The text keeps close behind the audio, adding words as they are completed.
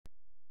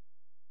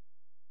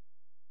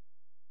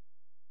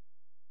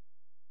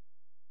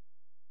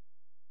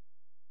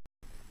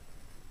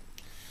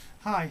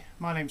Hi,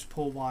 my name's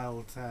Paul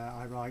Wilde.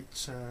 I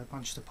write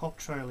Manchester Pop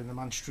Trail in the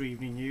Manchester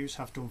Evening News.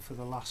 Have done for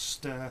the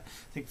last, I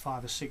think,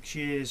 5 or 6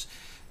 years,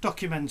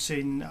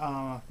 documenting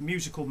our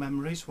musical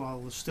memories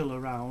while they're still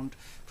around.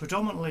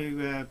 Predominantly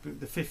the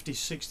 50s,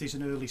 60s,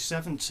 and early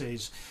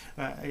 70s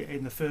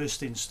in the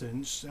first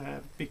instance,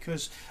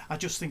 because I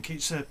just think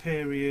it's a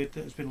period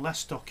that has been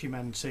less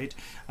documented,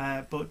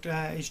 but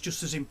it's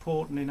just as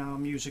important in our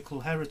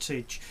musical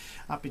heritage.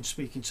 I've been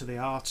speaking to the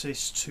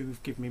artists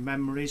who've given me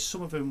memories.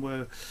 Some of them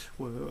were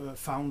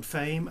found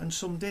fame and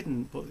some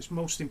didn't, but it's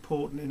most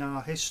important in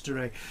our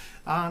history.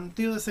 And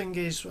the other thing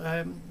is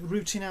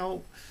rooting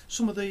out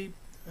some of the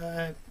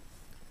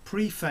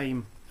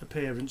pre-fame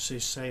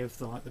appearances, say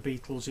of like the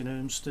Beatles in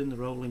Urmston, the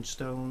Rolling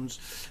Stones,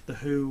 the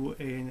Who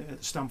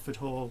at Stamford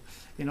Hall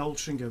in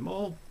Altrincham,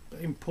 all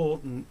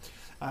important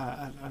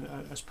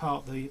as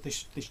part of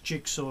this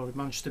jigsaw of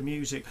Manchester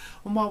music.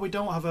 And while we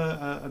don't have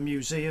a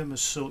museum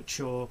as such,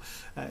 or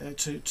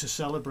to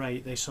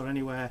celebrate this, or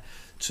anywhere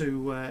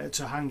to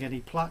hang any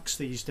plaques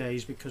these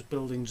days because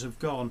buildings have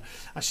gone,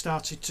 I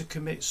started to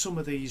commit some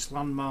of these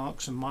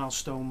landmarks and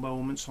milestone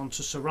moments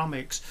onto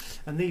ceramics,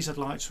 and these I'd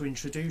like to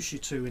introduce you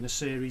to in a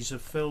series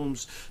of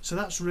films. So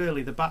that's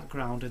really the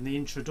background and the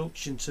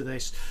introduction to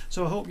this.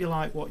 So I hope you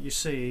like what you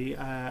see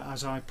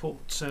as I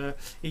put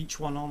each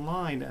one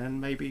online, and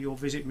maybe you'll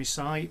visit my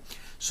site.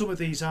 Some of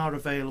these are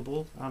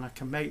available and I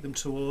can make them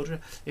to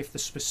order if they're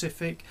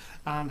specific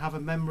and have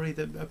a memory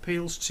that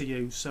appeals to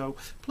you. So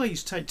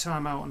please take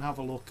time out and have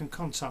a look and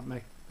contact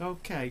me.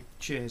 Okay,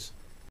 cheers.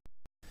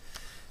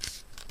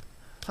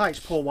 Hi, it's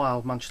Paul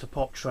Wilde, Manchester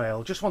Pop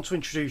Trail. Just want to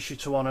introduce you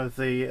to one of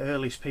the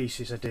earliest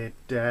pieces I did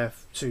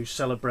to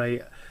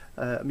celebrate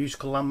a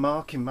musical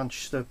landmark in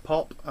Manchester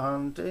pop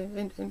and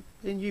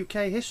in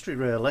UK history,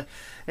 really.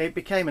 It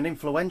became an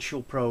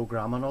influential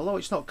programme, and although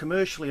it's not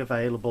commercially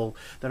available,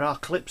 there are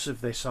clips of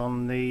this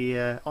on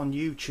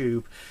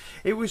YouTube.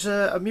 It was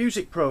a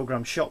music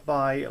programme shot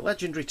by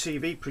legendary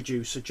TV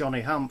producer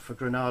Johnny Hamp for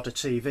Granada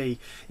TV.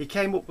 He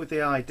came up with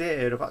the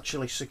idea of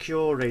actually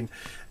securing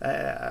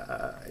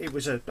it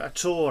was a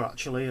tour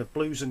actually of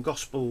blues and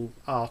gospel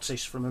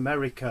artists from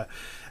America.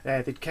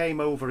 They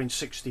came over in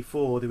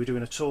 '64. They were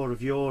doing a tour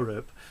of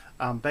Europe,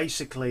 and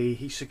basically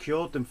he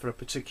secured them for a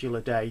particular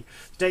day,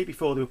 the day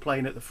before they were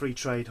playing at the Free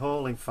Trade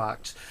Hall, in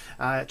fact,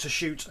 to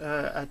shoot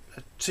a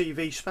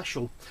TV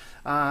special.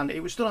 And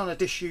it was done on a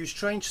disused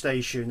train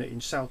station in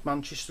South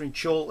Manchester in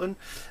Chorlton,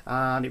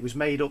 and it was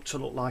made up to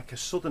look like a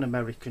Southern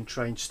American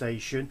train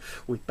station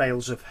with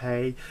bales of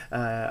hay,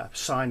 a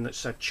sign that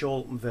said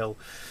Chorltonville.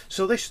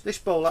 So this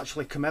bowl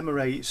actually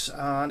commemorates,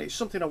 and it's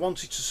something I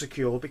wanted to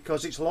secure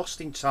because it's lost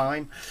in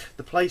time.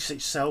 The place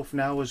itself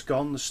now has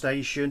gone, the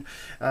station.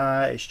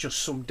 It's just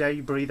some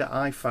debris that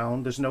I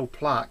found. There's no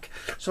plaque,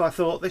 so I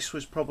thought this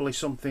was probably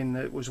something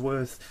that was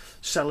worth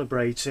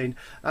celebrating,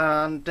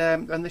 and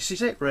this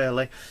is it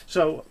really.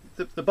 So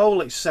the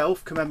bowl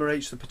itself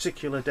commemorates the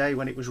particular day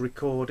when it was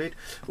recorded,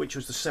 which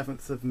was the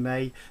 7th of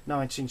May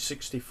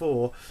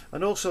 1964,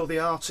 and also the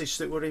artists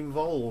that were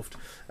involved.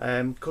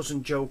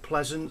 Cousin Joe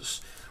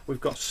Pleasance, we've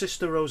got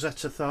Sister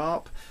Rosetta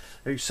Tharpe,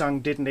 who sang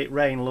Didn't It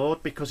Rain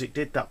Lord, because it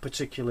did that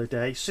particular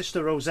day.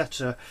 Sister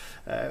Rosetta,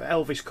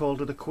 Elvis called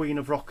her the Queen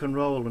of Rock and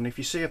Roll, and if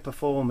you see a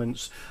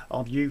performance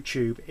on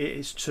YouTube, it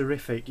is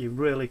terrific. You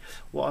really,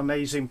 what an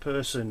amazing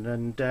person.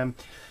 And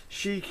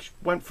she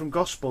went from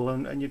gospel,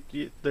 and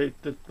the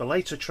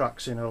later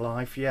tracks in her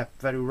life, yeah,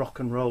 very rock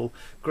and roll,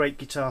 great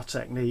guitar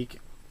technique,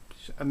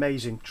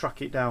 amazing.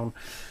 Track it down.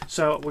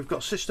 So we've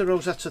got Sister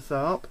Rosetta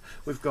Tharpe,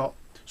 we've got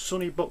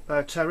Sonny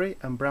Terry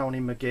and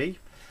Brownie McGee,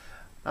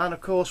 and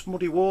of course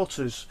Muddy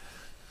Waters,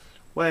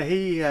 where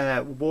he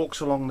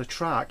walks along the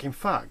track. In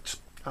fact,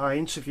 I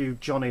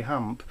interviewed Johnny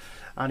Hamp,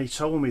 and he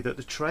told me that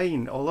the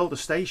train, although the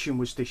station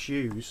was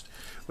disused,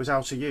 was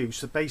out of use,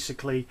 so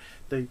basically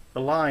the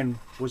line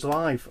was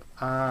live,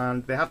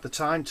 and they had the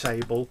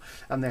timetable,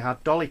 and they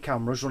had dolly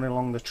cameras running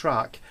along the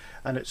track,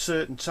 and at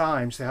certain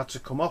times they had to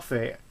come off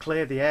it,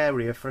 clear the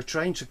area for a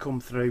train to come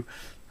through.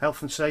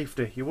 Health and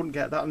safety, you wouldn't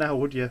get that now,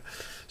 would you?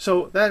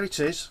 So there it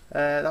is.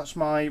 That's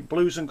my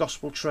Blues and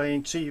Gospel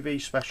Train TV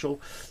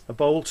special, a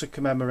bowl to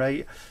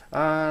commemorate,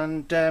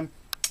 and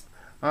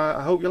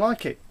I hope you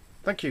like it.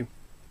 Thank you.